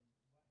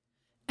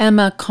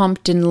Emma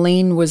Compton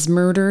Lane was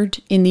murdered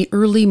in the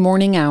early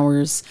morning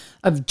hours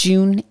of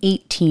June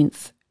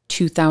 18th,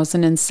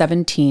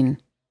 2017,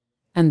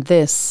 and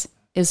this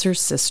is her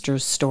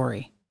sister's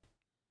story.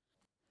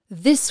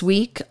 This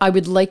week, I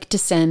would like to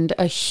send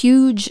a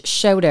huge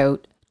shout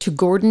out to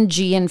Gordon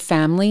G and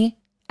family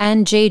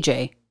and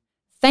JJ.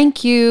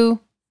 Thank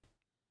you.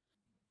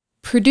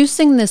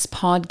 Producing this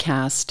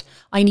podcast,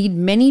 I need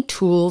many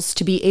tools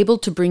to be able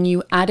to bring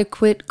you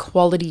adequate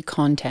quality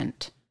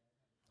content.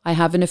 I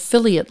have an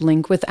affiliate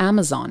link with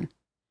Amazon,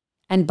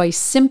 and by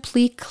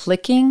simply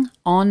clicking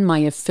on my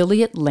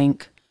affiliate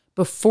link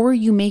before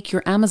you make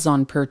your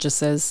Amazon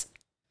purchases,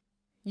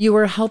 you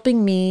are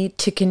helping me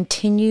to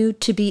continue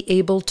to be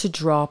able to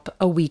drop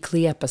a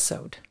weekly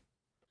episode.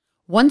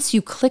 Once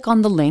you click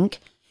on the link,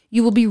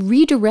 you will be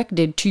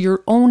redirected to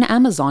your own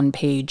Amazon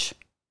page,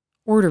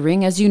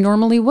 ordering as you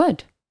normally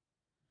would.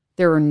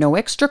 There are no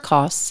extra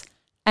costs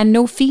and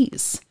no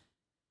fees.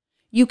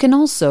 You can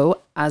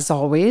also, as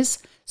always,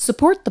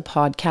 support the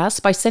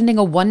podcast by sending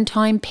a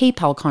one-time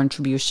PayPal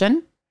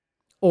contribution,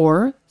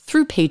 or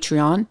through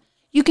Patreon,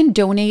 you can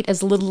donate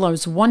as little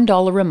as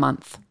 $1 a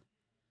month.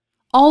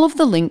 All of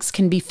the links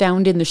can be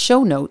found in the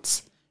show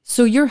notes,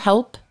 so your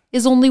help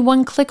is only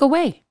one click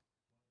away.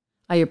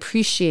 I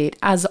appreciate,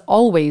 as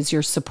always,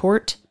 your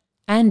support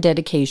and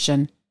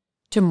dedication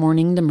to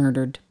Mourning the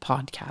Murdered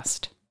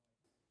podcast.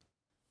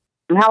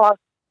 Hello.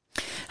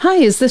 Hi,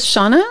 is this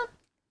Shauna?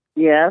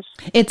 Yes.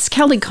 It's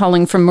Kelly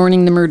calling from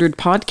Mourning the Murdered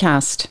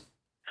podcast.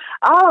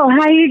 Oh,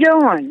 how you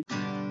doing?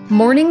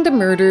 Mourning the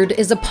Murdered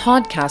is a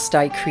podcast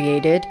I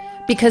created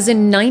because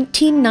in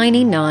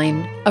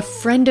 1999, a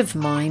friend of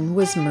mine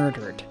was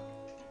murdered.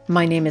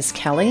 My name is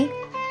Kelly,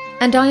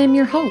 and I am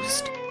your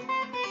host.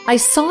 I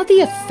saw the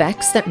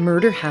effects that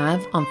murder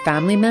have on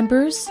family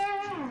members,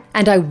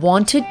 and I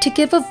wanted to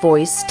give a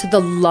voice to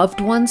the loved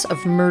ones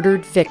of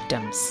murdered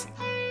victims.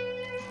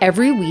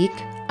 Every week,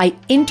 I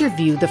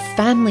interview the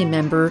family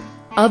member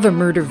of a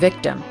murder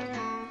victim.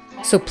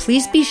 So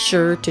please be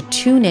sure to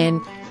tune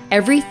in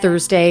every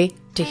Thursday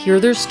to hear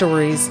their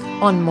stories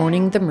on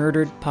Mourning the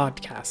Murdered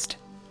podcast.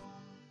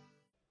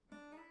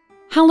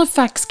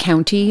 Halifax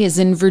County is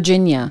in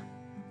Virginia,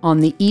 on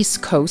the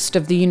east coast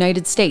of the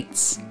United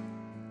States,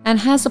 and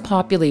has a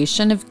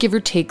population of give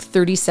or take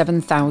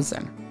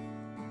 37,000.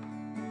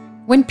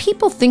 When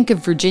people think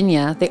of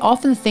Virginia, they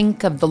often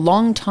think of the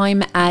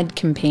longtime ad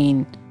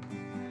campaign,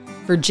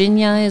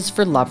 Virginia is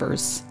for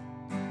lovers.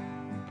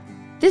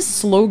 This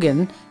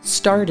slogan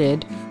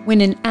started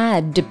when an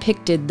ad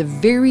depicted the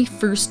very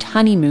first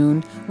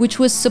honeymoon, which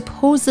was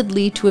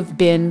supposedly to have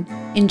been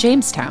in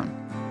Jamestown.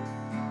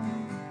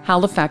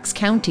 Halifax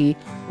County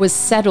was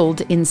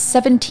settled in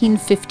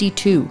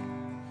 1752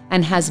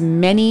 and has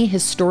many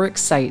historic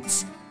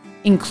sites,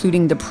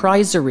 including the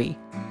Prizery,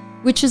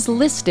 which is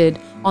listed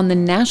on the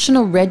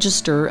National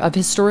Register of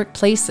Historic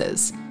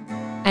Places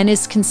and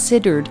is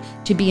considered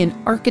to be an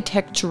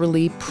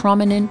architecturally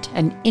prominent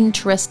and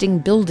interesting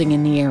building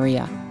in the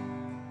area,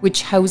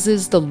 which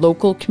houses the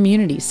local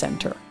community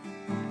center.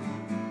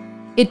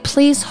 It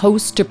plays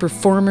host to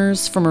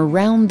performers from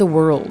around the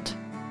world.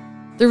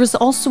 There is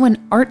also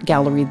an art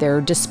gallery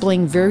there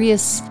displaying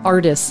various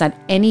artists at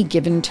any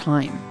given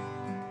time.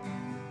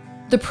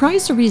 The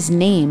Prizery's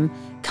name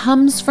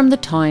comes from the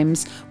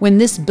times when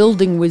this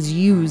building was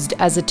used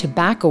as a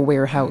tobacco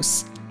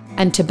warehouse,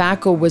 and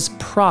tobacco was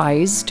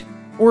prized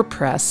or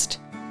pressed,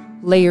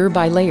 layer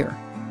by layer.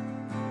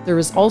 There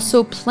is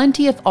also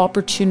plenty of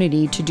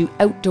opportunity to do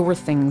outdoor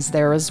things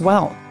there as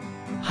well,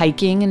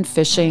 hiking and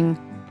fishing,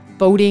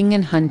 boating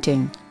and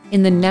hunting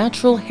in the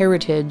natural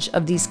heritage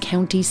of these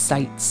county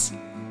sites.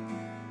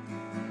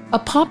 A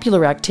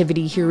popular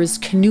activity here is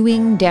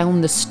canoeing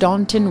down the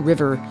Staunton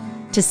River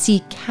to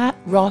see Cat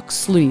Rock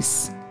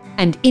Sluice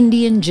and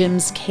Indian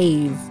Jim's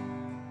Cave,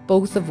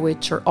 both of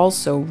which are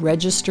also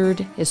registered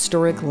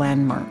historic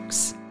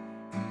landmarks.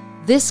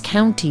 This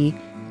county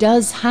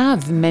does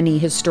have many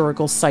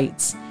historical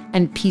sites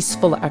and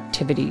peaceful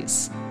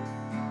activities.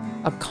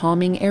 A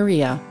calming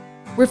area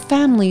where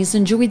families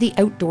enjoy the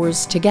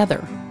outdoors together,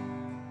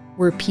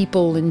 where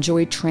people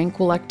enjoy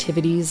tranquil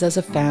activities as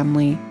a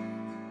family,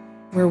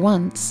 where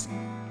once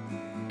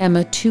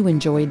Emma too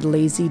enjoyed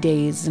lazy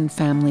days and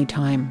family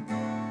time.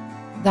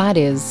 That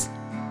is,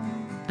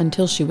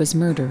 until she was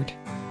murdered.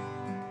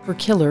 Her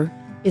killer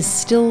is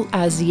still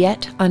as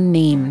yet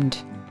unnamed,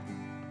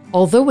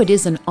 although it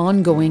is an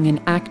ongoing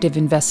and active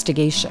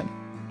investigation.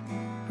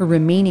 Her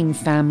remaining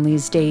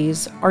family's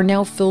days are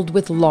now filled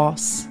with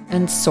loss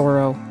and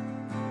sorrow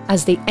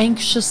as they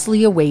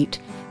anxiously await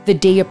the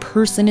day a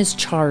person is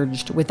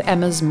charged with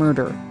Emma's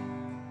murder,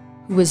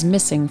 who was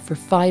missing for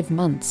 5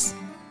 months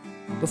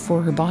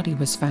before her body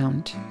was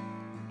found.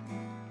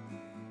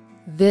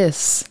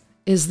 This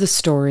is the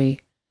story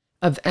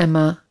of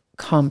Emma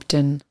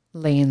Compton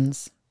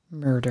Lane's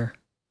murder.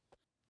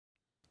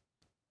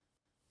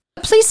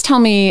 Please tell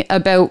me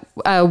about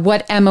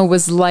what Emma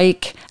was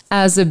like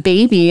as a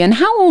baby, and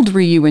how old were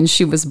you when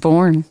she was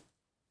born?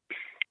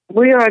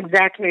 We are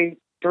exactly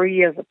 3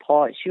 years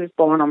apart. She was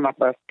born on my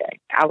birthday.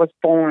 I was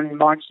born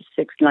March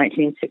 6,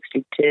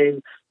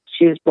 1962.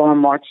 She was born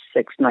March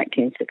 6,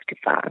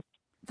 1965.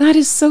 That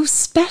is so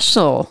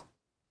special.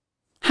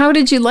 How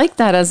did you like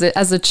that as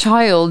a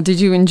child?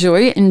 Did you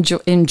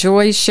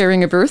enjoy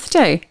sharing a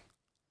birthday?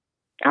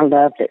 I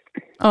loved it.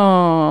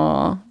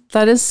 Oh,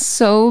 that is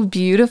so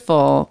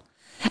beautiful.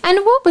 And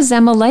what was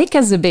Emma like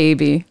as a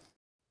baby?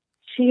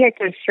 She had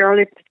those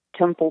Shirley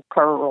Temple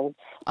curls.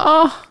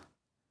 Oh,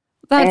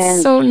 that's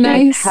and so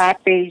nice. She was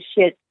happy.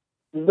 She had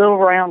a little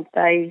round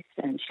face,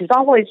 and she was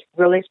always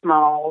really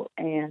small.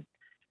 And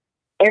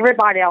we had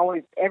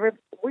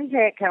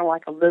kind of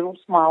like a little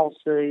small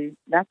zoo.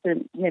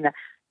 Nothing,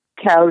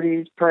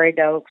 coyotes, prairie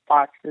dogs,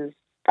 foxes,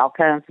 all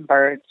kinds of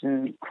birds,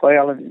 and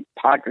quail and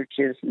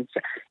partridges and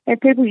stuff.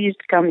 And people used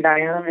to come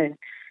down, and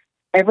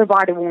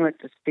everybody wanted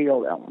to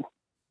steal them.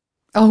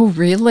 Oh,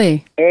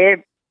 really?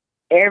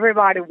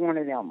 Everybody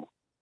wanted them.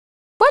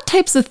 What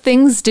types of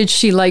things did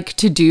she like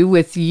to do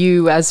with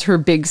you as her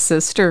big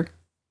sister?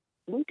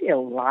 We did a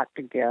lot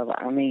together.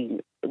 I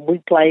mean,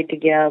 we played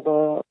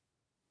together.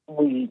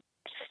 We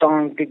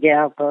sung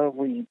together.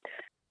 We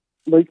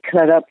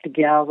cut up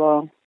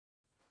together.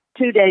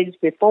 2 days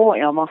before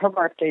Emma, her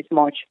birthday's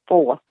March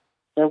 4th.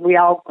 So we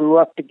all grew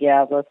up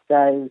together.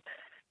 So,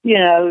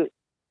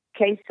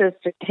 Kay's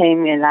sister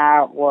Tammy and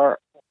I were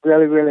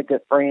really, really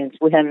good friends.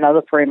 We had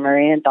another friend,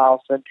 Marianne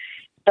Dawson.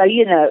 So,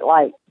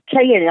 like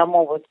Kay and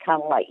Emma was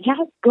kind of like,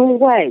 y'all go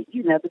away,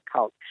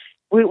 because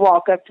we'd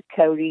walk up to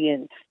Cody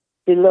and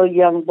the little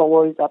young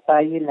boys up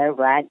there,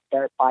 riding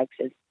dirt bikes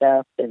and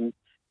stuff. And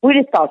we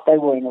just thought they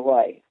were in the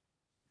way.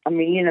 I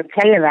mean,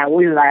 Kay and I,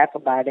 we laugh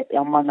about it.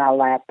 Emma and I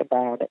laughed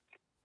about it.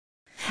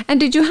 And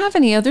did you have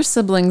any other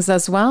siblings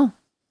as well?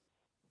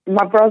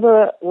 My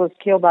brother was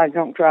killed by a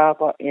drunk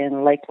driver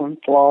in Lakeland,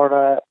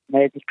 Florida,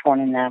 May the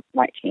 29th,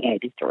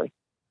 1983.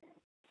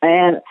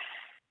 And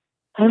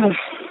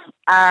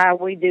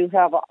we do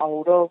have an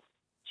older.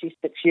 She's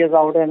 6 years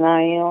older than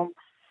I am.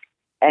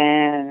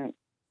 And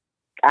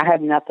I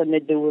have nothing to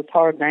do with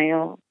her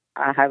now.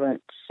 I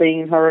haven't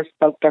seen her,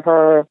 spoke to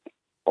her,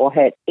 or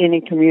had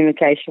any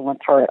communication with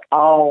her at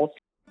all.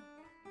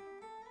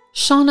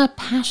 Shauna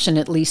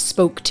passionately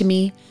spoke to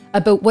me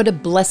about what a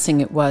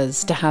blessing it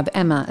was to have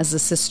Emma as a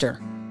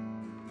sister.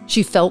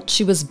 She felt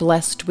she was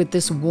blessed with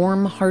this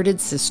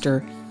warm-hearted sister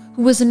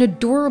who was an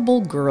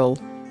adorable girl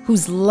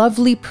whose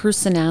lovely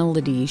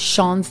personality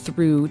shone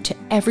through to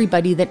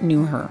everybody that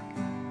knew her.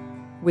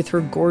 With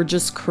her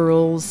gorgeous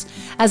curls,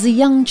 as a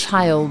young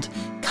child,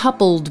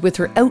 coupled with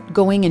her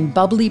outgoing and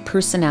bubbly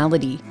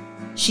personality,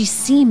 she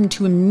seemed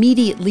to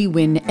immediately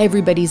win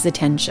everybody's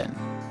attention.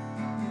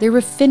 Their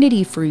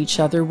affinity for each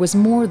other was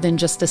more than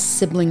just a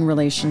sibling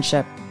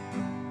relationship.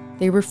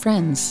 They were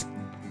friends.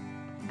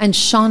 And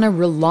Shauna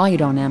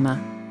relied on Emma.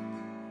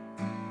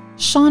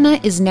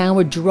 Shauna is now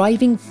a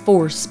driving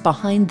force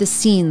behind the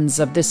scenes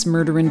of this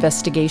murder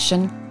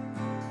investigation,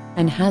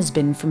 and has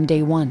been from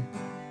day one.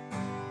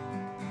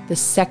 The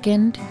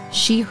second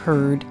she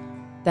heard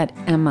that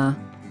Emma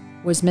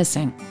was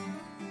missing.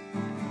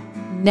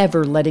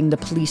 Never letting the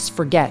police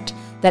forget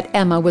that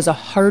Emma was a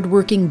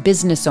hardworking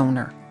business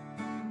owner,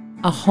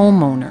 a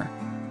homeowner,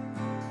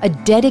 a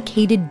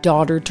dedicated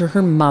daughter to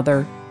her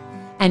mother,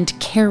 and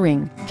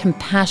caring,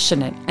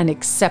 compassionate, and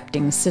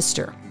accepting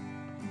sister.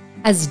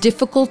 As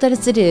difficult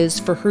as it is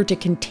for her to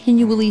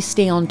continually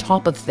stay on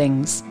top of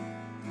things,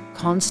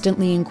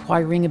 constantly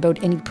inquiring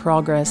about any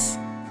progress,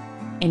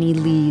 any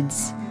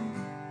leads,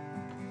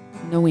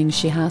 knowing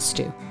she has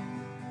to.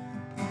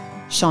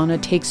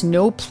 Shauna takes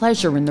no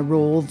pleasure in the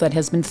role that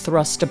has been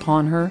thrust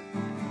upon her.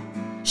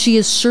 She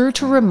is sure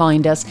to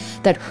remind us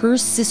that her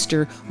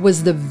sister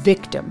was the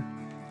victim,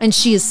 and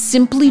she is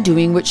simply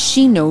doing what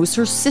she knows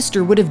her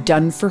sister would have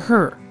done for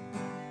her.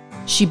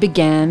 She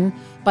began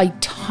by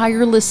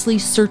tirelessly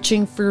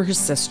searching for her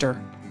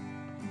sister,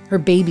 her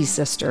baby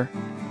sister,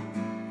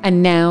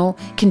 and now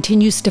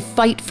continues to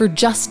fight for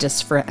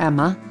justice for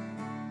Emma.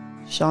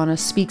 Shauna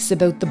speaks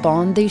about the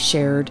bond they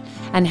shared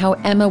and how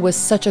Emma was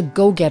such a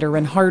go-getter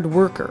and hard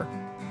worker,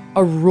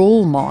 a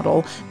role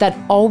model that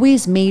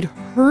always made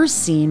her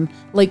seem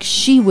like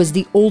she was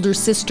the older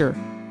sister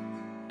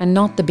and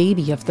not the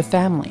baby of the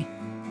family.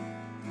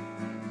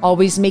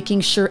 Always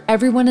making sure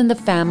everyone in the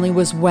family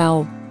was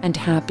well and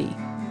happy,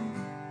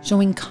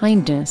 showing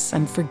kindness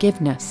and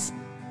forgiveness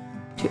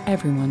to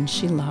everyone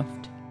she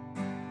loved.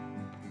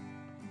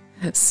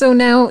 So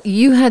now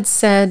you had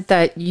said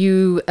that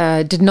you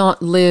did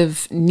not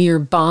live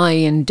nearby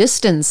in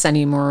distance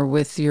anymore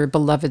with your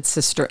beloved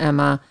sister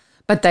Emma,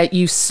 but that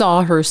you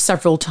saw her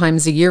several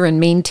times a year and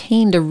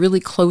maintained a really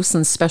close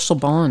and special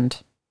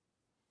bond.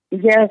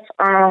 Yes.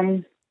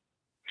 Well,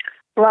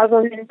 I'll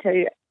go ahead and tell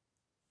you,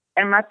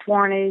 in my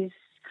 20s,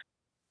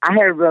 I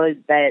had a really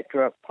bad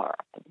drug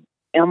problem.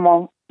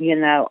 Emma,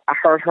 I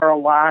hurt her a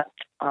lot.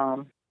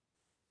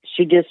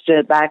 She just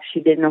stood back.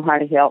 She didn't know how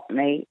to help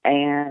me.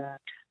 And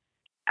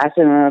I was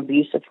in an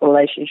abusive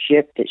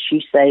relationship that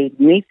she saved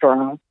me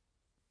from.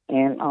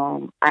 And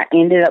I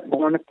ended up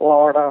going to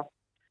Florida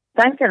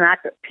thinking I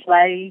could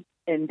play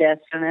in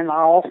Destin and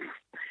all.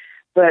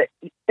 But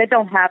that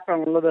don't happen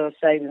with a little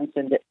savings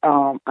and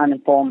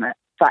unemployment.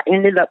 So I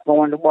ended up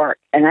going to work,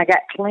 and I got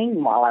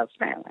clean while I was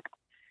down there.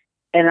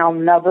 And I'll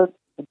never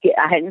get,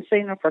 I hadn't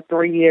seen her for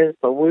 3 years,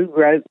 but we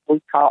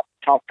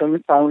talked on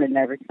the phone and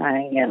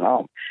everything. And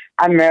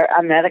I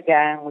met a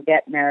guy, and we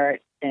got married,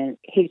 and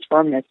he's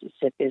from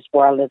Mississippi, is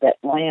where I live at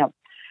Lamb.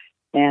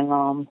 And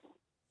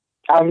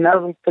I'll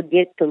never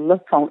forget the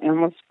look on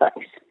Emma's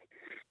face.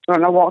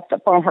 When I walked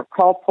up on her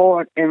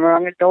carport and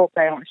rang the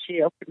doorbell, and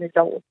she opened the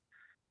door.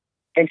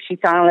 And she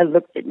finally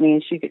looked at me,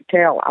 and she could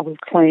tell I was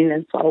clean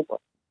and sober.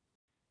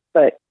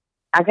 But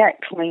I got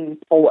clean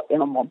for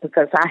Emma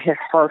because I had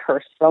hurt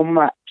her so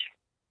much.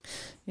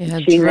 Yeah,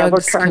 she never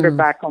turned her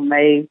back on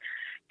me.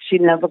 She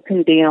never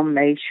condemned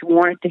me. She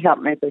wanted to help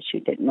me, but she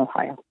didn't know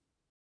how.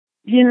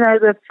 You know,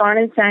 the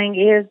funny thing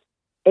is,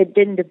 it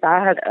didn't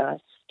divide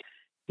us.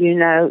 You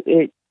know,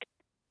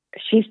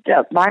 she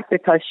stepped back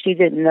because she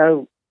didn't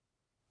know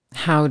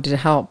how to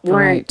help,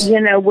 right?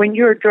 You know, when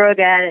you're a drug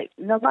addict,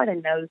 nobody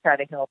knows how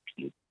to help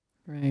you.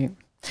 Right.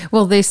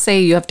 Well, they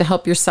say you have to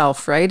help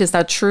yourself, right? Is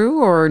that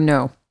true or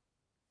no?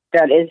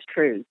 That is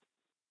true.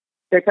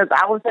 Because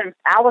I was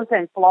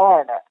in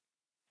Florida.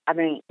 I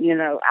mean, you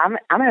know,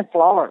 I'm in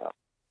Florida.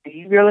 Do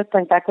you really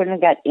think I couldn't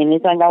have got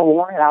anything I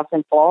wanted? I was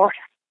in Florida.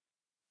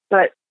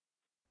 But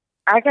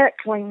I got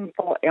clean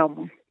for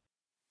Elma.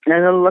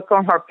 And the look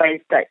on her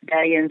face that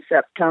day in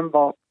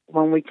September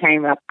when we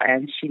came up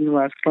and she knew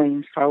I was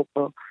clean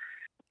sober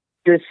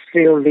just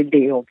sealed the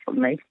deal for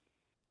me.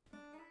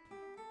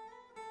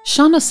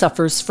 Shauna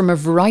suffers from a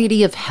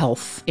variety of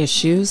health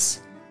issues,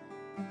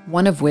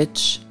 one of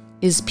which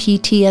is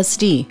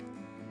PTSD,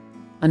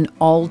 an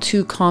all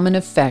too common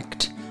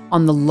effect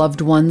on the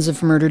loved ones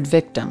of murdered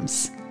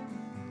victims.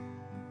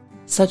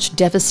 Such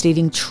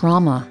devastating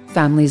trauma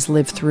families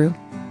live through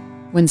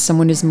when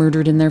someone is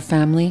murdered in their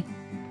family.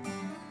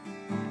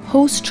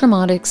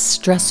 Post-traumatic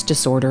stress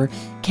disorder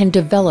can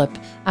develop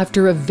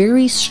after a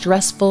very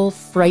stressful,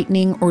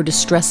 frightening, or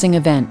distressing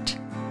event,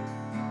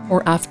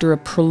 or after a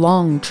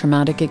prolonged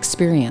traumatic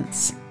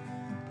experience.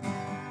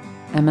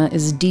 Emma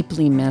is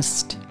deeply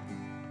missed.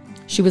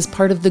 She was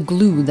part of the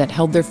glue that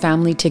held their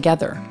family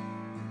together.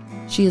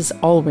 She is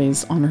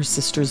always on her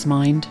sister's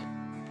mind.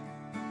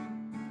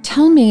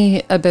 Tell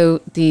me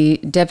about the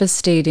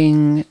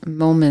devastating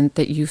moment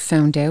that you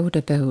found out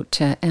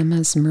about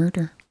Emma's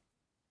murder.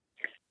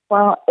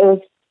 Well, it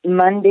was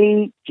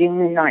Monday,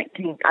 June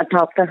 19th. I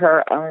talked to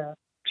her on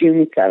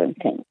June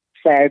 17th,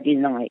 Saturday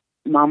night.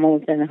 Mama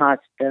was in the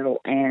hospital,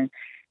 and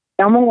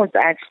Emma was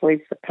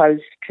actually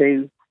supposed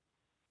to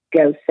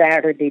go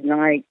Saturday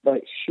night,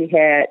 but she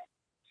had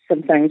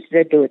some things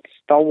to do at the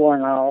store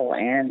and all,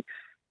 and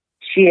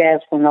she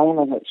asked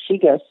Winona that she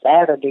goes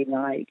Saturday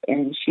night,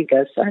 and she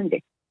goes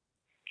Sunday.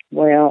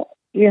 Well,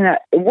 you know,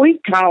 we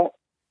talk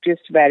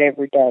just about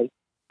every day,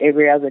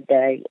 every other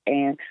day,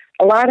 and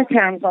a lot of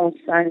times on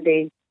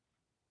Sunday,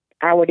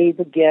 I would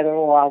either get her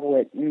or I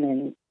wouldn't.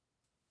 And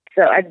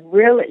so I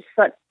really,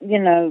 you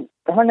know,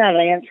 her not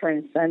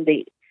answering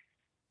Sunday,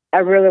 I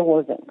really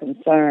wasn't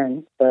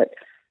concerned. But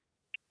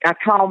I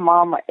call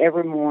Mama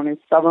every morning,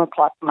 7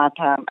 o'clock my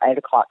time, 8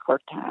 o'clock her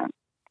time.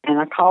 And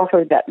I called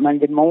her that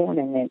Monday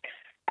morning, and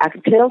I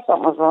could tell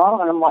something was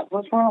wrong. And I'm like,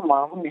 what's wrong,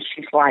 Mama? And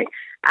she's like,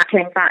 I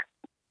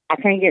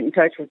can't get in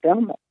touch with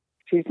them.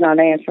 She's not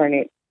answering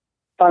it.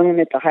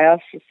 Phone at the house.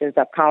 She says,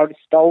 I called the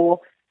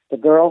store. The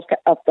girls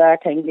up there, I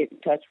can't get in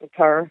touch with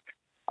her.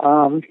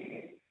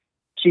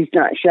 She's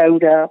not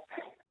showed up.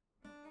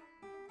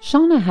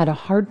 Shauna had a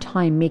hard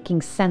time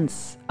making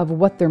sense of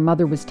what their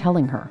mother was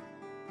telling her.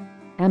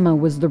 Emma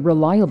was the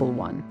reliable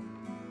one,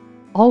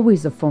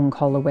 always a phone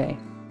call away.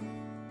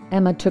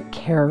 Emma took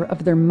care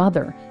of their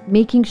mother,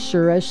 making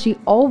sure, as she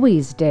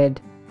always did,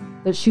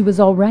 that she was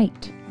all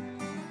right.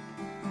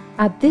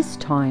 At this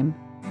time,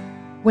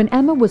 when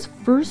Emma was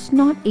first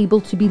not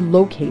able to be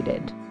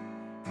located,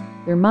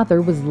 their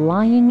mother was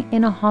lying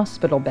in a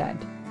hospital bed.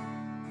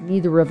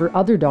 Neither of her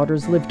other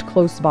daughters lived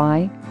close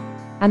by,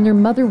 and their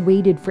mother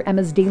waited for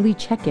Emma's daily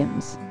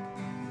check-ins.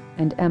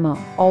 And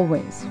Emma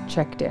always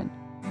checked in,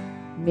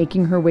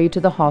 making her way to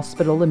the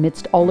hospital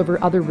amidst all of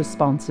her other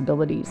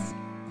responsibilities.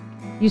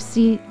 You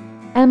see,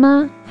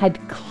 Emma had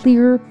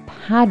clear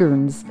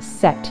patterns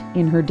set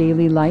in her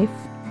daily life.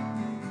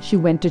 She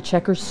went to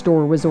check her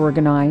store was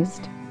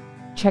organized,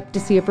 checked to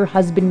see if her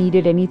husband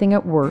needed anything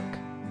at work,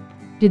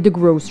 did the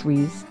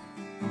groceries,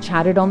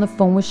 chatted on the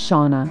phone with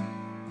Shauna,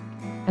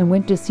 and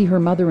went to see her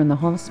mother in the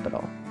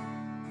hospital.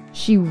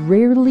 She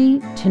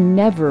rarely to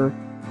never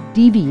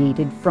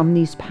deviated from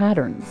these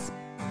patterns,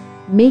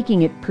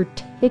 making it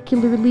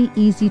particularly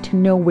easy to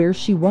know where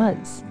she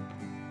was.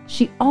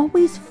 She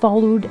always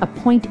followed a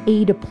point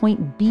A to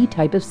point B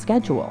type of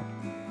schedule.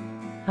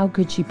 How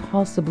could she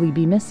possibly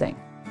be missing?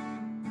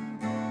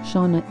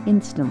 Shauna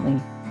instantly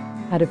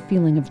had a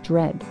feeling of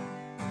dread.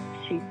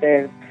 She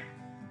said,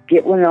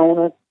 get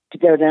Winona to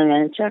go down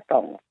there and check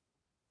on her.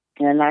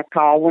 And I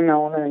called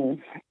Winona,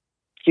 and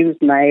she was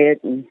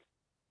mad, and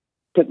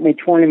took me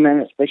 20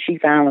 minutes, but she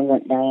finally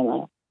went down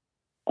there.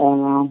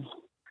 And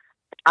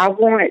I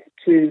wanted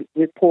to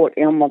report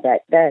Emma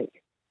that day,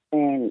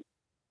 and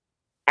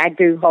I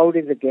do hold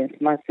it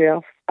against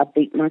myself. I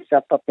beat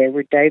myself up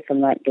every day for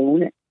not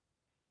doing it.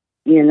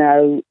 You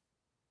know,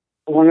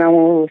 when I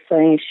was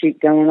saying she's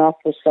going off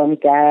with some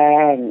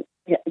guy and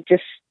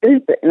just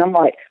stupid. And I'm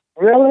like,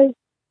 really?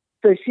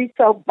 So she's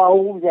so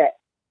bold that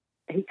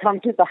he come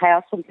to the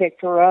house and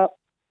picked her up.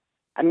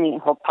 I mean,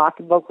 her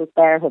pocketbook was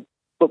there, her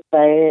book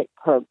bag,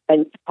 her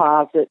bank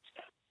deposits,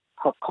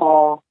 her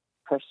car,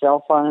 her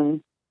cell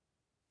phone.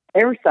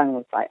 Everything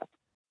was there.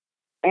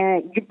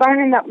 And you're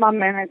burning up my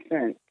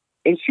medicine.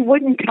 And she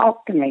wouldn't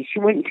talk to me. She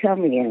wouldn't tell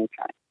me anything.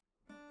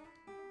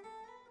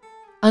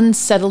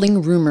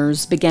 Unsettling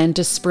rumors began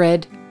to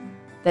spread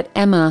that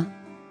Emma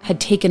had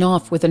taken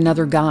off with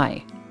another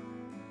guy.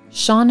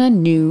 Shauna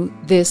knew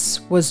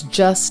this was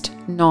just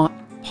not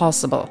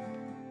possible.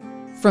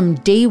 From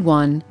day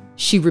one,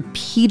 she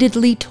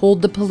repeatedly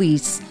told the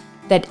police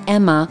that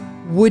Emma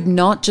would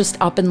not just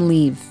up and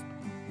leave.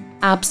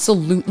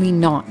 Absolutely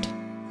not.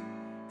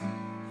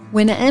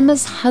 When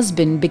Emma's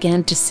husband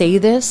began to say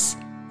this,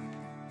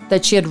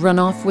 that she had run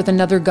off with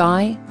another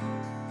guy,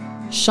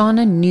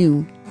 Shauna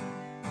knew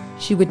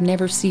she would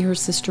never see her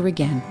sister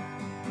again.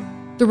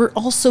 There were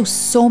also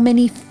so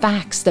many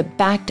facts that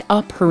backed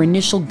up her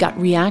initial gut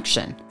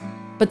reaction,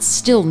 but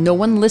still no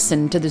one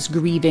listened to this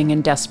grieving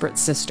and desperate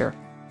sister.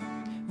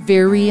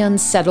 Very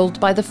unsettled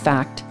by the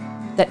fact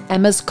that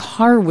Emma's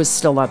car was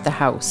still at the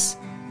house,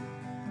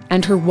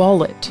 and her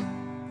wallet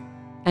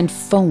and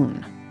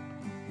phone.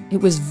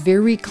 It was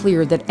very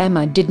clear that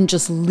Emma didn't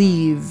just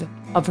leave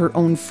of her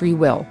own free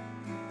will.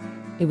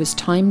 It was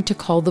time to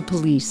call the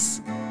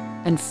police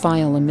and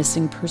file a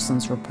missing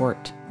persons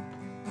report.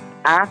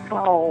 I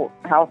called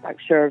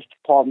Halifax Sheriff's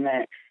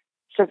Department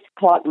 6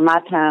 o'clock my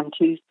time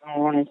Tuesday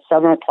morning,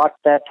 7 o'clock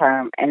that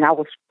time, and I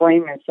was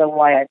screaming so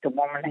loud the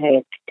woman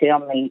had to tell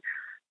me,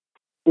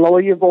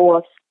 lower your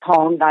voice,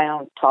 calm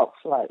down, talk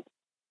slow.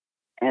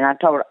 And I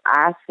told her,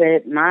 I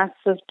said, my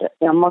sister,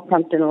 Emma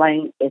Compton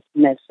Lane, is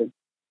missing.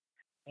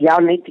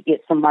 Y'all need to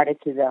get somebody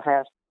to their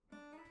house.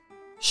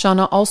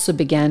 Shauna also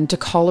began to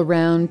call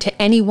around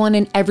to anyone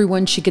and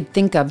everyone she could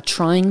think of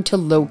trying to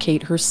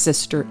locate her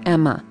sister,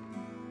 Emma.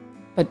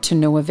 But to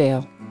no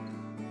avail.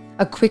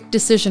 A quick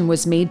decision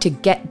was made to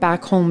get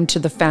back home to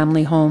the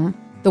family home,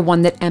 the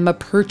one that Emma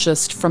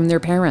purchased from their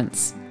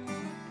parents.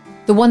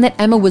 The one that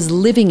Emma was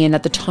living in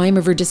at the time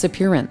of her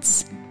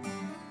disappearance.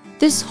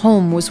 This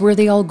home was where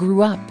they all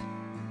grew up.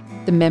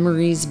 The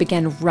memories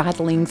began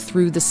rattling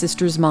through the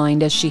sister's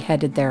mind as she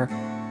headed there.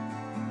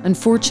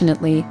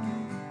 Unfortunately,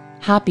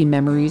 happy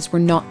memories were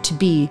not to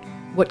be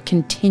what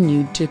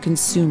continued to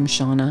consume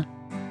Shauna.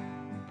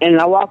 And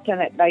I walked in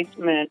that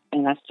basement,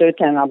 and I stood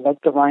there and I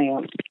looked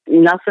around.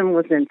 Nothing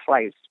was in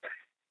place.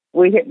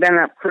 We had been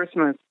up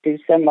Christmas,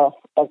 December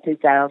of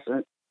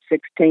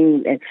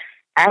 2016, and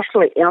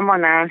actually Emma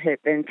and I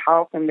had been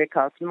talking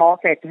because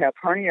Mark had to have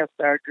hernia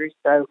surgery,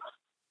 so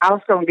I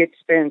was going to get to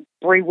spend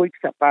 3 weeks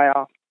up there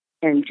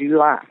in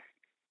July.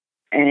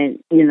 And,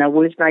 you know,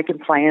 we was making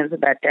plans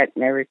about that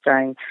and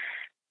everything.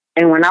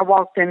 And when I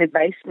walked in the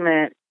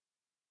basement,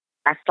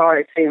 I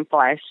started seeing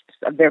flashes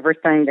of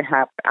everything that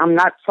happened. I'm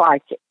not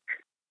psychic,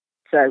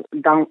 so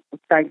don't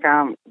think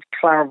I'm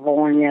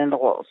clairvoyant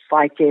or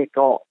psychic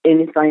or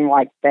anything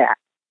like that.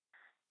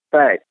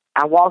 But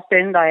I walked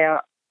in there,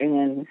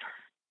 and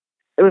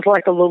it was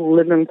like a little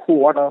living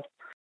quarter.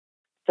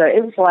 So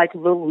it was like a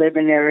little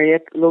living area,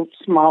 a little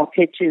small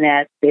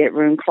kitchenette,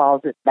 bedroom,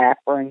 closet,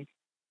 bathroom.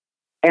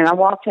 And I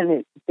walked in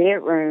the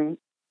bedroom,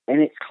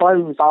 and it's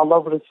clothes all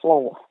over the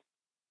floor.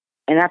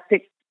 And I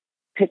picked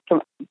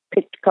a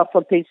couple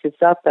of pieces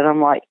up, and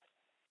I'm like,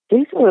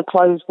 these are the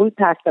clothes we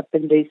packed up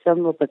in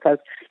December, because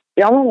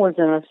the other one was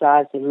in a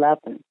size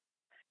 11,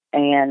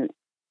 and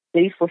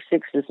these were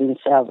 6s and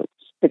 7s,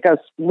 because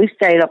we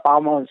stayed up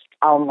almost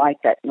all night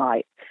that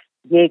night,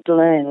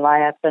 giggling and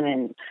laughing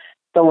and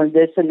throwing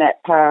this in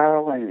that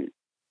pile, and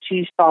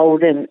she's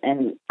folding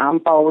and I'm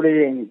folded,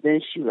 and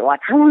then she was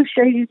like, I want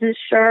to show you this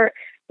shirt,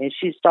 and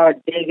she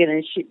started digging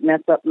and she'd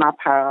mess up my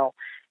pile,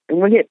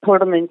 and we had put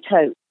them in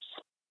totes,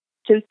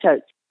 2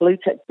 totes, blue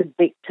totes, the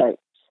big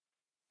totes.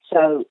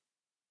 So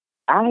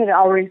I had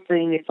already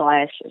seen the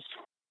flashes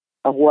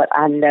of what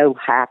I know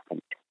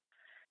happened.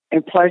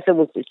 And plus it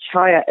was a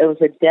chair, it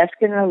was a desk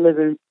in the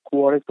living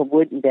quarters, a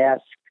wooden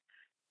desk,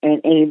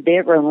 and in the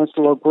bedroom was a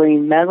little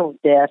green metal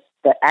desk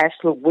that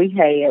actually we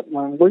had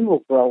when we were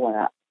growing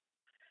up.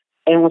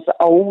 And it was an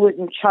old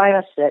wooden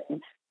chair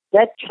setting.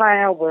 That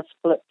chair was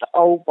flipped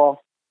over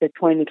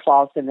between the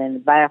closet and the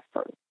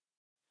bathroom.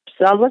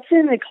 So I looked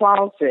in the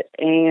closet,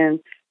 and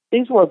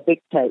these were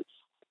big totes.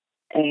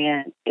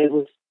 And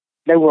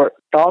they were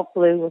dark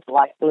blue with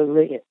light blue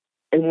lid.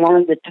 And one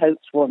of the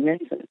totes were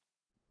missing.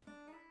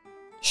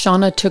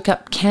 Shauna took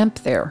up camp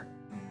there,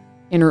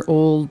 in her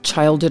old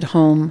childhood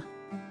home,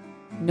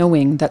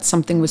 knowing that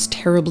something was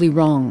terribly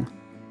wrong.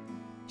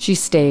 She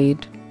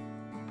stayed,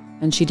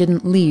 and she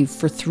didn't leave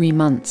for 3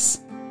 months.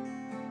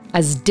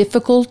 As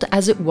difficult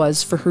as it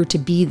was for her to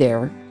be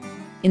there,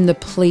 in the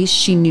place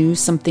she knew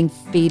something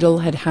fatal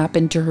had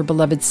happened to her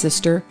beloved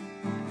sister,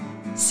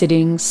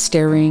 sitting,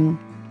 staring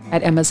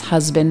at Emma's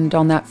husband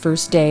on that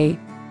first day,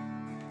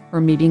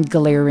 or maybe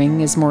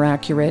glaring is more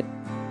accurate,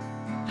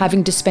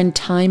 having to spend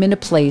time in a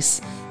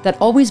place that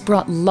always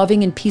brought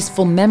loving and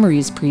peaceful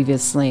memories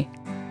previously,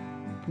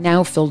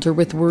 now filled her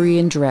with worry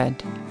and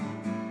dread,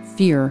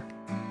 fear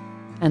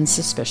and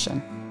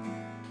suspicion.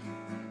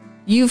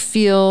 You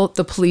feel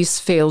the police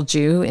failed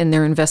you in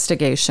their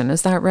investigation,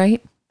 is that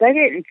right? They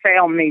didn't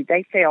fail me.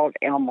 They failed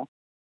Elma.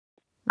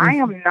 I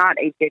am not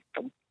a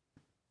victim.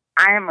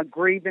 I am a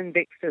grieving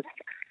big sister.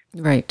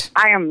 Right.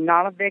 I am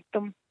not a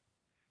victim.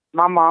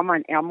 My mama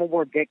and Elma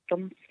were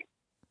victims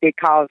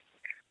because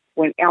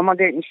when Elma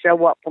didn't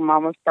show up for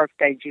Mama's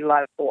birthday,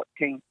 July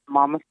 14th,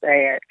 Mama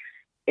said,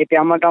 if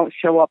Elma don't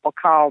show up or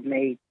call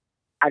me,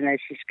 I know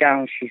she's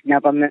gone. She's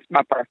never missed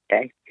my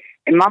birthday.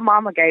 And my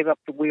mama gave up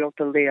the will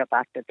to live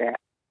after that.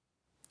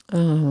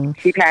 Oh.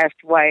 She passed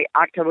away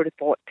October the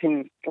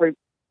 14th,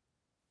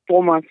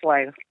 4 months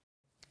later.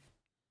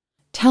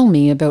 Tell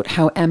me about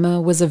how Emma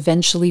was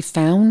eventually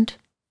found.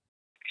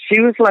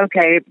 She was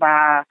located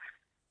by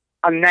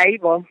a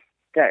neighbor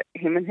that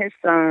him and his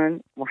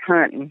son were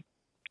hunting,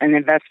 an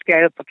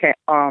investigator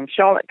for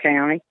Charlotte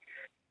County,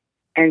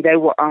 and they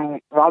were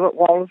on Robert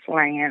Wallace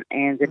land,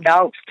 and the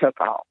dogs took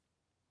off.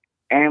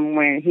 And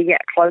when he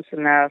got close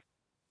enough,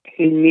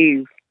 he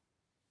knew.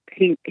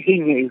 He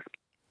knew.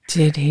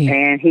 Did he?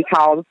 And he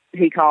called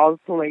the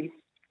police.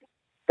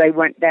 They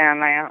went down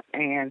there,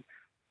 and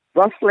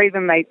Russ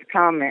Levin made the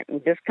comment,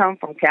 and this come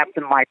from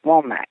Captain Mike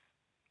Womack.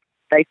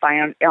 They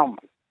found Elma.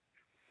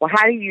 Well,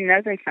 how do you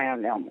know they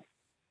found Elma?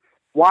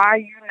 Why are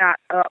you not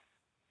up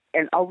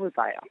and over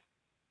there?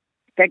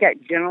 They got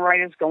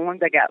generators going.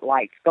 They got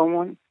lights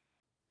going.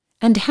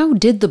 And how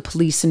did the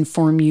police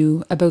inform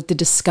you about the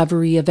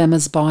discovery of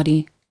Emma's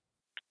body?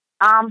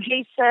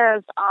 He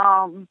says,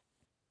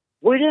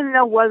 we didn't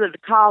know whether to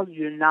call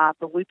you or not,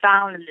 but we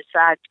found and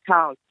decided to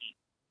call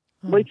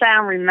you. We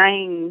found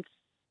remains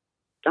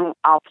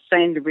off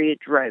Sandy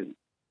Ridge Road.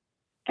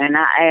 And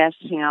I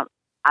asked him,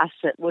 I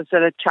said, was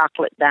it a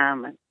chocolate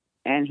diamond?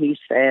 And he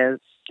says,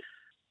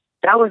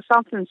 that was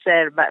something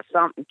said about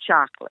something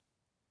chocolate.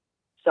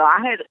 So I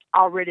had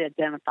already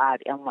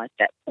identified Emma at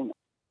that point.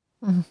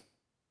 Mm-hmm.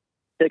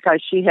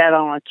 Because she had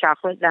on a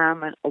chocolate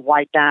diamond, a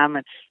white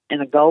diamond,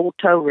 and a gold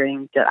toe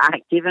ring that I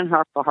had given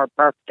her for her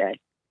birthday.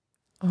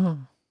 Oh.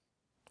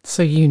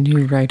 So you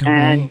knew right away.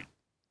 And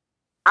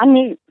I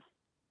knew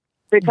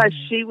because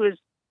she was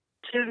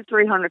 200 to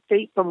 300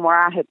 feet from where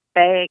I had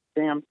begged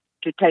them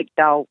to take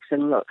dogs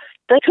and look.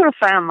 They could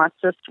have found my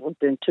sister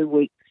within 2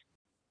 weeks.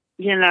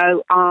 You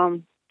know,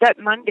 that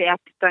Monday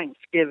after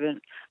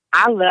Thanksgiving,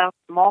 I left.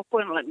 Mark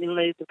wouldn't let me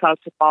leave because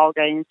of ball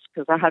games,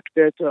 because I had to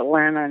go to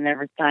Atlanta and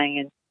everything,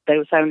 and they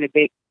was having the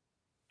big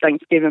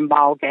Thanksgiving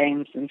ball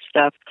games and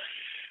stuff.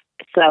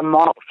 So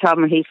Mark told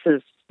me, he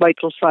says, wait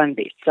till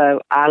Sunday.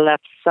 So I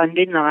left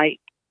Sunday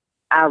night.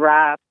 I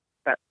arrived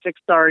about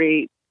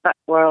 6:30,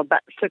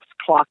 about 6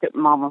 o'clock at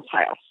Mama's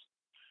house.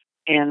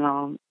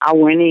 And I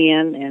went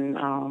in,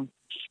 and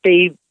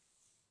Steve,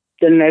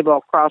 the neighbor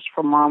across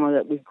from Mama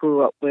that we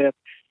grew up with,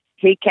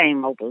 he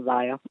came over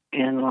there,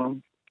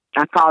 and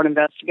I called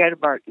Investigator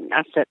Burton.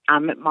 I said,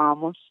 I'm at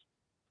Mama's.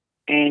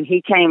 And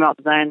he came up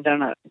there and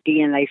done a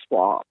DNA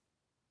swab.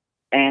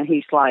 And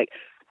he's like,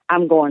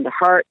 I'm going to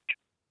Hurt.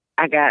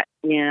 I got,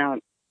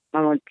 I'm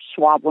going to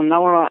swab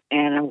Winona,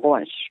 and I'm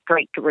going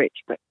straight to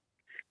Richmond.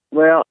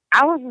 Well,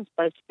 I wasn't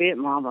supposed to be at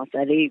Mama's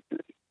that evening.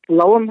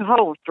 Lo and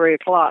behold, 3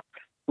 o'clock,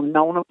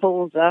 Winona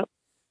pulls up,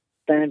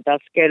 then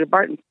Investigator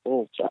Burton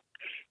pulls up.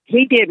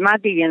 He did my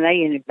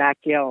DNA in the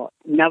backyard.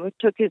 Never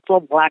took his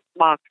little black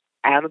box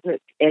out of the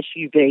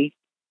SUV.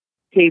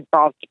 He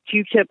brought the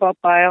Q-tip up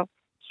out,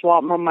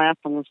 swabbed my mouth,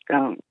 and was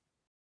gone.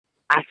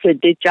 I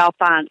said, did y'all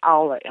find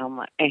all of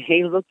Elma? And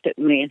he looked at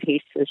me and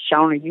he said,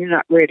 Shauna, you're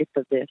not ready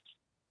for this.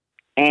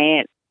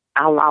 And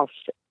I lost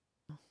it.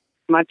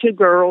 My 2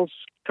 girls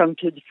come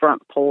to the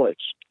front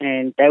porch,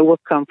 and they were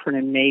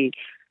comforting me.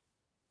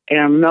 And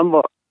I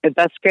remember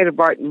Investigator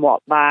Barton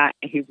walked by,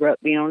 and he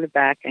rubbed me on the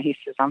back, and he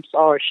says, I'm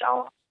sorry,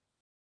 Shauna.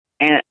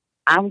 And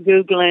I'm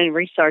Googling,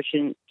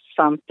 researching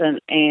something,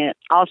 and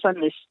all of a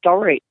sudden this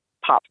story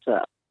pops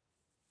up.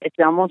 It's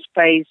almost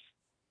face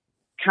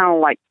kind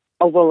of like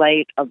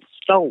overlaid of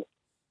the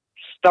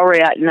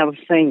story I'd never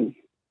seen.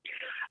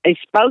 A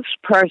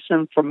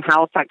spokesperson from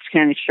Halifax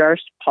County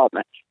Sheriff's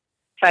Department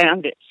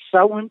found it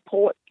so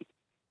important.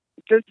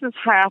 This is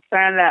how I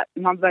found out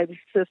my baby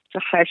sister,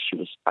 how she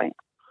was found.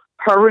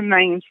 Her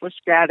remains were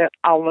scattered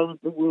all over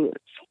the woods.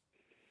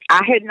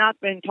 I had not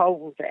been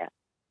told that.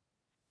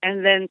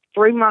 And then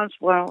 3 months,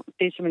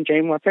 December,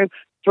 January, February,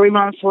 3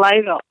 months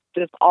later,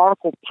 this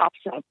article pops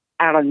up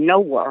out of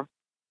nowhere,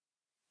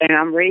 and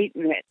I'm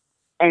reading it,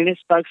 and this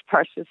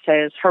spokesperson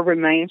says her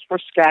remains were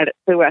scattered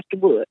throughout the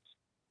woods.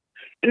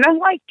 And I'd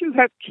like to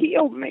have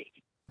killed me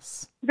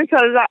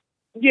because,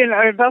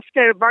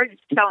 Investigator Burton's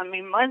telling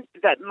me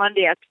that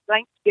Monday after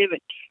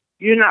Thanksgiving,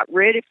 you're not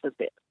ready for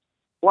this.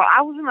 Well,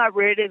 I was not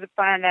ready to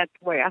find out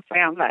the way I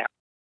found out.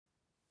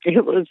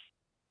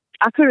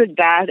 I could have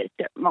died at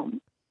that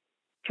moment.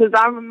 Because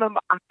I remember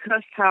I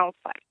cussed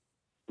Halifax.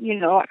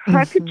 Like,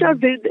 how could y'all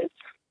do this?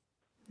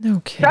 No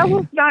kidding. That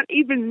was not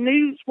even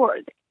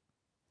newsworthy.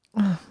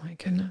 Oh, my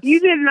goodness. You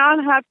did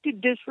not have to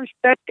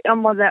disrespect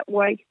Emma that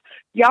way.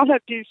 Y'all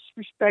have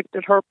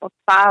disrespected her for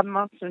 5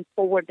 months and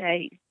 4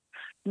 days,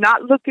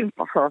 not looking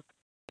for her.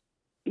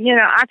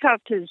 I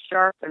talked to the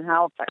sheriff in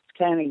Halifax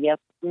County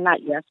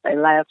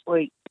last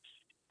week.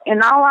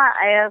 And all I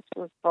asked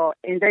was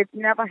and they've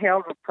never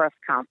held a press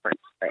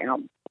conference for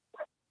him.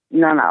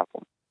 None of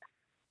them.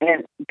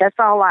 And that's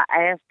all I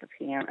asked of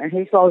him. And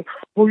he's like,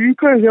 well, you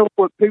can't help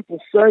what people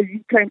say.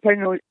 You can't pay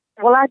no...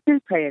 Well, I do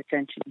pay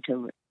attention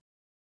to it.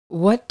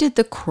 What did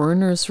the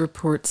coroner's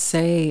report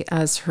say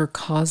as her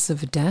cause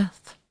of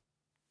death?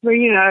 Well,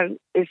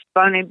 it's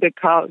funny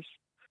because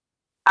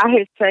I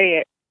had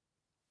said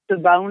the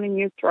bone in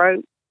your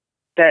throat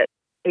that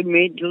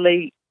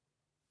immediately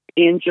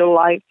ends your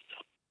life,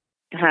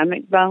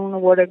 hammock bone or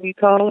whatever you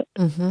call it.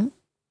 Mm-hmm.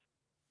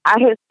 I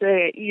had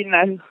said,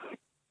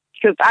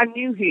 because I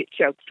knew he had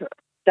choked her.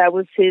 That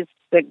was his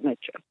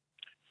signature.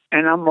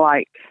 And I'm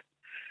like,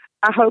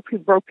 I hope he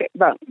broke that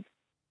bone.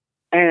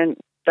 And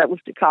that was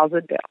the cause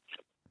of death.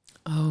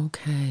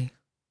 Okay.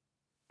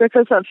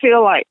 Because I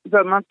feel like,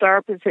 but my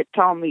therapist had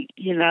told me,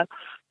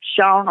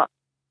 Shauna,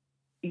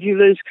 you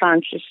lose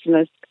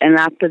consciousness. And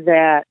after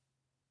that,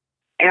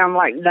 and I'm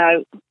like,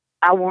 no,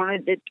 I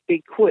wanted it to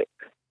be quick.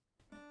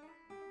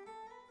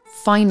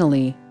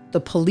 Finally,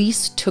 the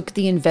police took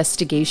the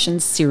investigation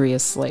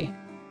seriously.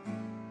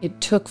 It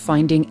took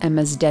finding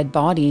Emma's dead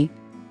body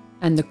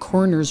and the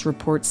coroner's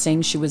report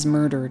saying she was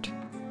murdered.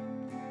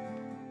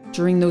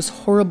 During those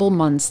horrible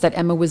months that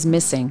Emma was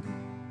missing,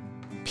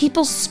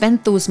 people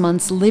spent those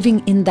months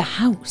living in the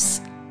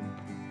house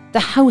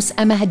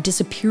Emma had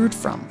disappeared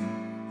from,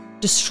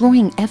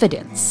 destroying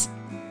evidence.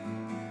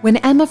 When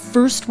Emma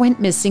first went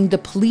missing, the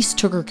police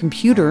took her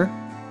computer,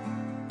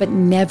 but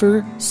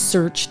never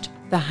searched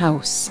the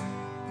house.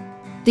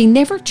 They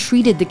never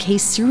treated the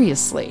case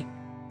seriously.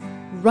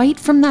 Right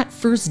from that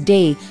first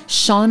day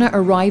Shauna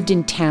arrived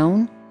in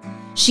town,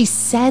 she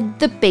said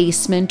the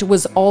basement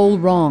was all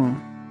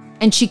wrong.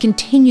 And she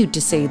continued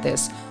to say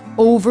this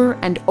over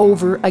and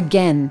over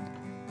again,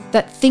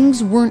 that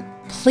things weren't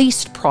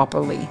placed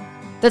properly,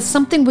 that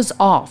something was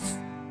off,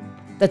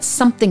 that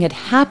something had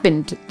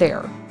happened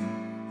there.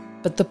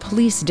 But the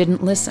police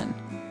didn't listen.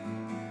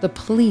 The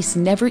police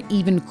never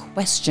even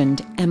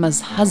questioned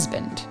Emma's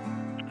husband.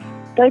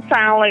 They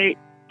finally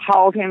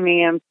hauled him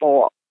in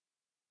for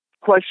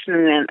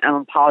questioning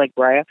and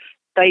polygraph.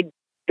 They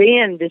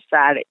then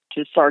decided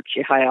to search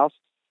your house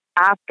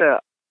after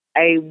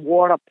a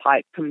water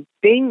pipe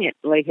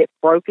conveniently had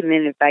broken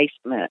in the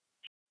basement.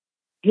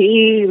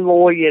 He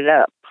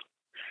lawyered up.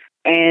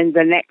 And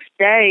the next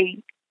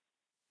day,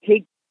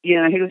 he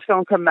was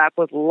going to come back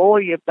with a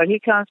lawyer, but he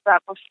comes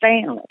back with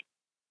Stanley.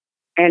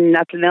 And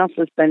nothing else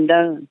has been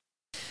done.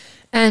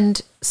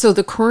 And so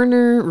the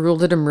coroner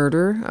ruled it a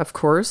murder, of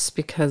course,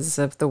 because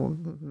of the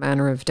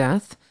manner of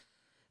death.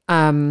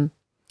 And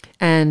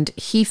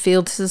he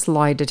failed his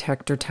lie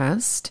detector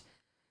test.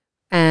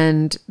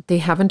 And they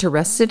haven't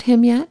arrested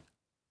him yet?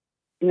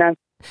 No.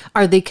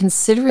 Are they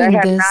considering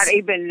this? They have not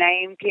even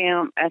named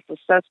him as a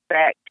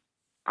suspect.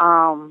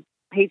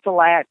 He's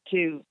allowed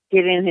to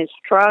get in his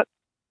truck,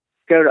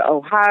 go to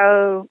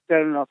Ohio,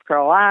 go to North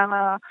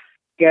Carolina,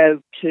 go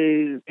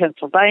to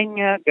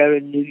Pennsylvania, go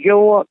to New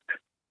York.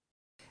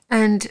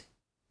 And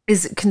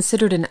is it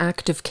considered an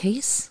active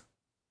case?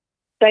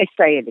 They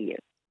say it is.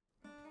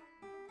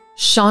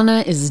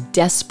 Shauna is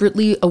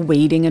desperately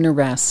awaiting an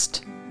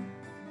arrest.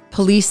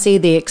 Police say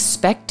they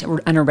expect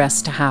an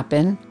arrest to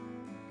happen,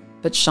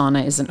 but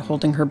Shauna isn't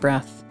holding her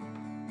breath.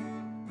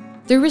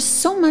 There is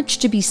so much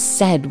to be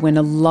said when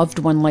a loved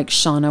one like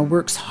Shauna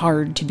works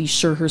hard to be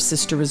sure her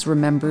sister is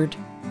remembered.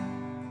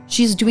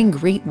 She's doing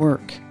great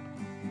work.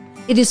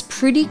 It is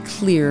pretty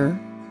clear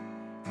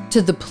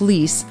to the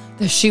police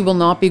that she will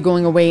not be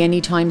going away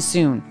anytime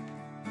soon.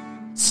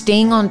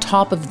 Staying on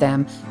top of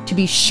them to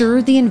be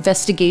sure the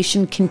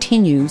investigation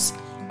continues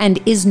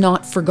and is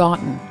not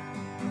forgotten.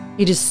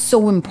 It is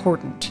so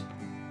important.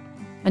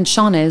 And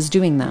Shauna is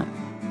doing that.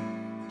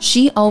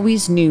 She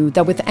always knew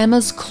that with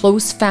Emma's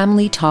close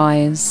family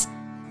ties,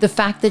 the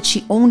fact that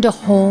she owned a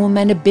home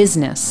and a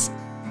business,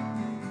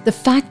 the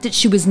fact that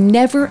she was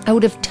never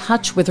out of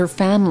touch with her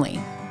family,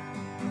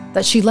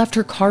 that she left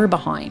her car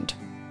behind,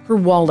 her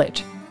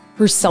wallet,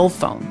 her cell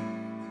phone,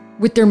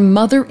 with their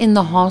mother in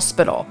the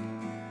hospital,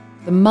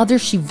 the mother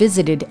she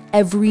visited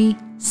every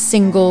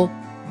single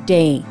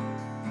day,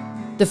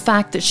 the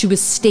fact that she was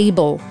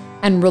stable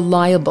and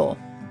reliable.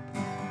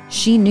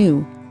 She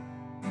knew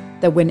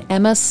that when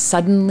Emma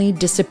suddenly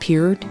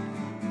disappeared,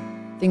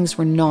 things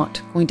were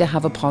not going to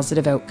have a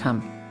positive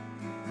outcome.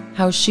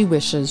 How she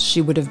wishes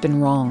she would have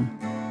been wrong.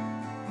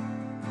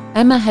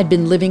 Emma had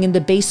been living in the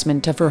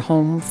basement of her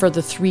home for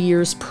the 3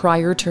 years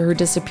prior to her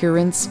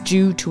disappearance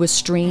due to a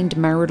strained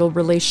marital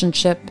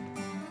relationship.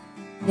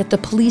 Yet the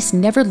police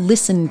never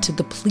listened to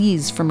the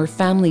pleas from her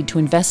family to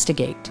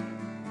investigate.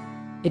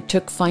 It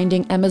took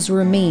finding Emma's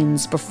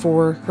remains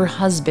before her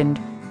husband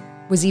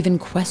was even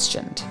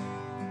questioned.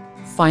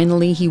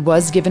 Finally, he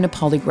was given a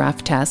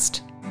polygraph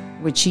test,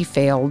 which he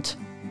failed.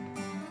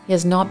 He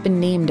has not been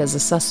named as a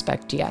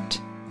suspect yet.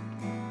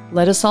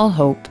 Let us all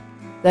hope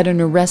that an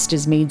arrest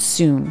is made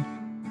soon,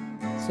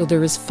 so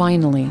there is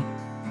finally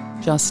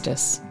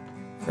justice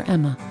for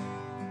Emma.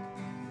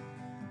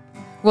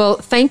 Well,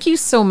 thank you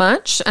so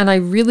much, and I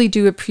really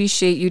do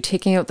appreciate you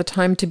taking out the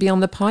time to be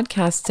on the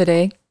podcast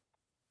today.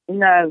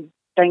 No,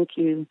 thank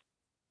you.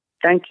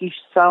 Thank you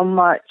so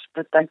much,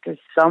 but thank you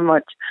so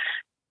much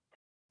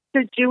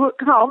that you would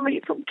call me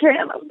from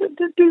Canada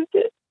to do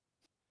this.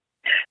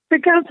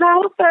 Because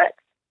Halifax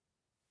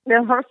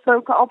and her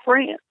so-called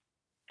friend,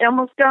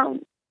 Emma's gone.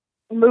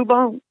 Move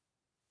on.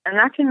 And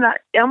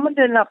Emma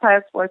did not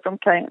pass away from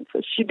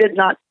cancer. She did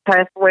not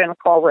pass away in a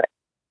car wreck.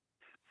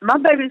 My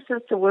baby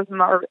sister was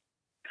murdered.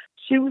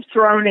 She was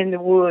thrown in the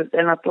woods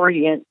in a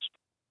 3-inch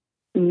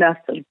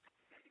nothing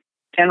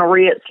in a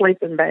red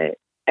sleeping bag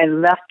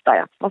and left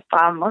there for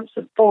 5 months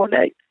and 4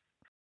 days.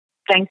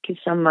 Thank you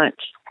so much.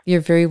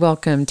 You're very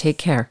welcome. Take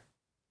care.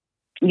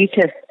 You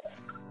too.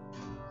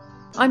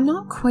 I'm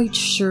not quite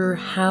sure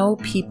how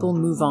people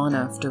move on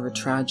after a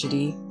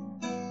tragedy.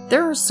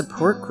 There are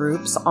support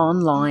groups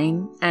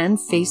online and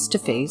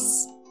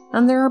face-to-face,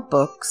 and there are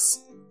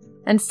books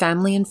and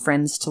family and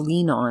friends to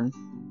lean on.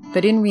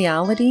 But in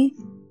reality,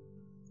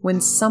 when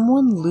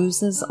someone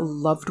loses a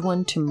loved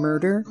one to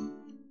murder,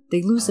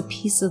 they lose a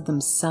piece of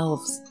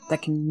themselves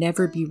that can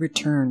never be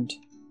returned.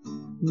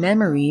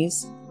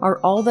 Memories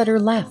are all that are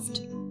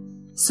left.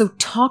 So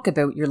talk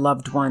about your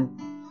loved one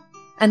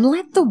and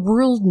let the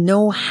world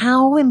know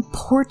how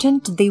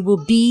important they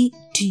will be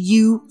to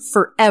you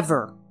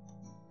forever.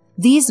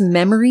 These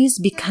memories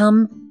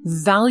become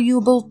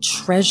valuable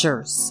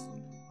treasures.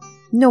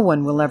 No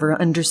one will ever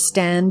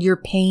understand your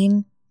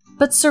pain,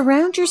 but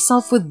surround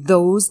yourself with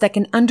those that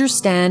can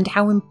understand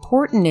how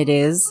important it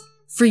is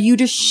for you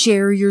to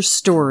share your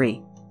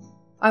story.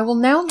 I will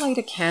now light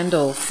a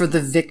candle for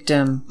the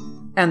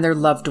victim and their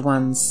loved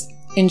ones,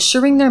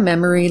 ensuring their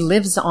memory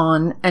lives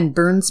on and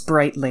burns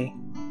brightly.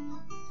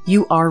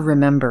 You are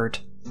remembered.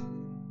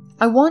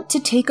 I want to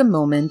take a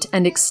moment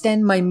and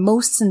extend my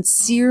most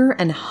sincere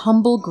and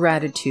humble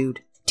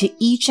gratitude to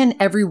each and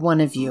every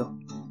one of you.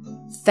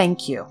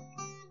 Thank you.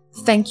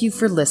 Thank you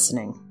for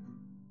listening.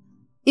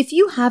 If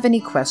you have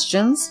any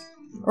questions,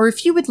 or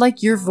if you would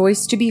like your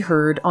voice to be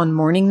heard on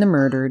Mourning the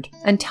Murdered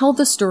and tell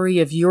the story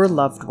of your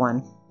loved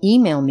one,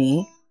 email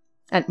me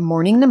at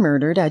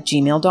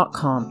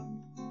mourningthemurdered@gmail.com.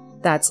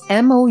 That's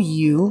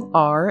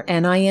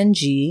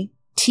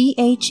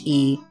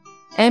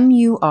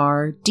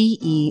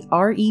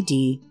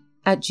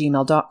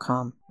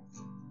mourningthemurdered@gmail.com.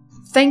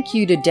 Thank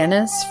you to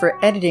Dennis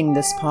for editing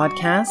this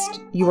podcast.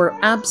 You are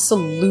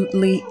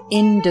absolutely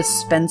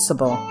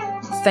indispensable.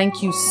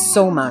 Thank you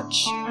so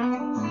much.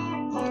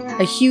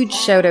 A huge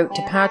shout out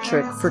to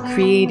Patrick for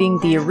creating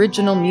the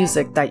original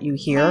music that you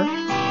hear.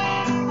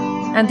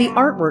 And the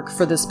artwork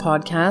for this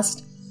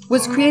podcast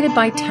was created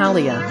by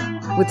Talia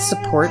with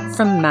support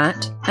from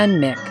Matt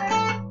and Mick.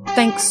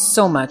 Thanks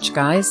so much,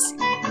 guys.